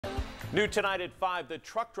New tonight at 5, the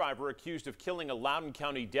truck driver accused of killing a Loudon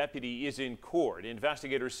County deputy is in court.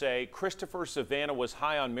 Investigators say Christopher Savannah was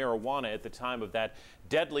high on marijuana at the time of that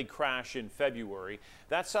deadly crash in February.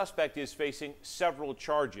 That suspect is facing several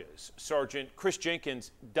charges. Sergeant Chris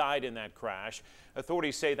Jenkins died in that crash.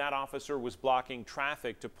 Authorities say that officer was blocking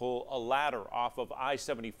traffic to pull a ladder off of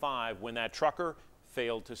I-75 when that trucker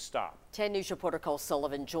failed to stop. 10 News reporter Cole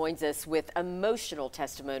Sullivan joins us with emotional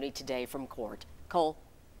testimony today from court. Cole.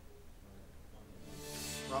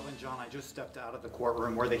 Robin, John, I just stepped out of the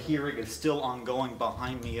courtroom where the hearing is still ongoing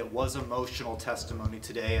behind me. It was emotional testimony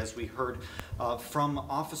today as we heard from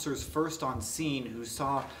officers first on scene who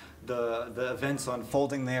saw the events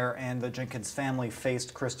unfolding there, and the Jenkins family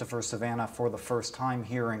faced Christopher Savannah for the first time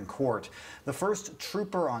here in court. The first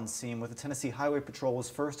trooper on scene with the Tennessee Highway Patrol was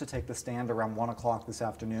first to take the stand around 1 o'clock this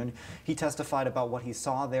afternoon. He testified about what he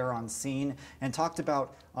saw there on scene and talked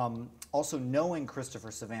about also knowing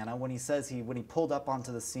Christopher Savannah. When he pulled up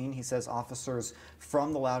onto the scene, he says officers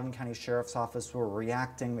from the Loudon County Sheriff's Office were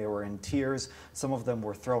reacting. They were in tears. Some of them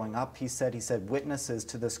were throwing up. He said witnesses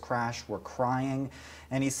to this crash were crying,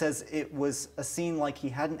 and he says it was a scene like he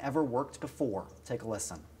hadn't ever worked before. Take a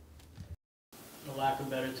listen. For lack of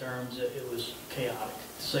better terms, it was chaotic,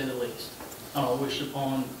 to say the least. I don't wish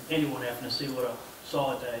upon anyone having to see what I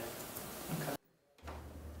saw that day. Okay.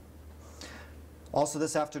 Also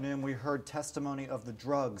this afternoon, we heard testimony of the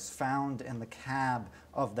drugs found in the cab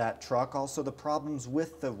of that truck. Also the problems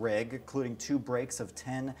with the rig, including 2 brakes of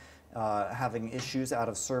 10 having issues out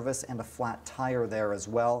of service and a flat tire there as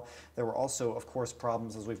well. There were also, of course,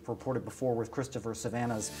 problems, as we've reported before, with Christopher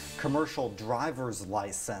Savannah's commercial driver's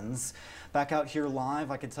license. Back out here live,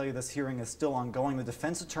 I can tell you this hearing is still ongoing. The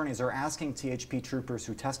defense attorneys are asking THP troopers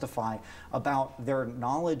who testify about their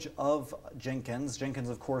knowledge of Jenkins. Jenkins,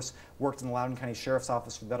 of course, worked in the Loudon County Sheriff's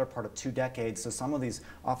Office for the better part of 2 decades, so some of these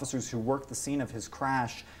officers who worked the scene of his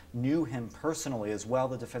crash knew him personally as well.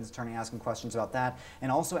 The defense attorney asking questions about that,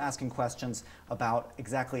 and also asking questions about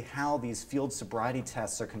exactly how these field sobriety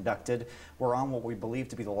tests are conducted. We're on what we believe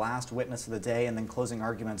to be the last witness of the day, and then closing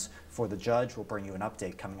arguments for the judge. We'll bring you an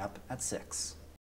update coming up at 6.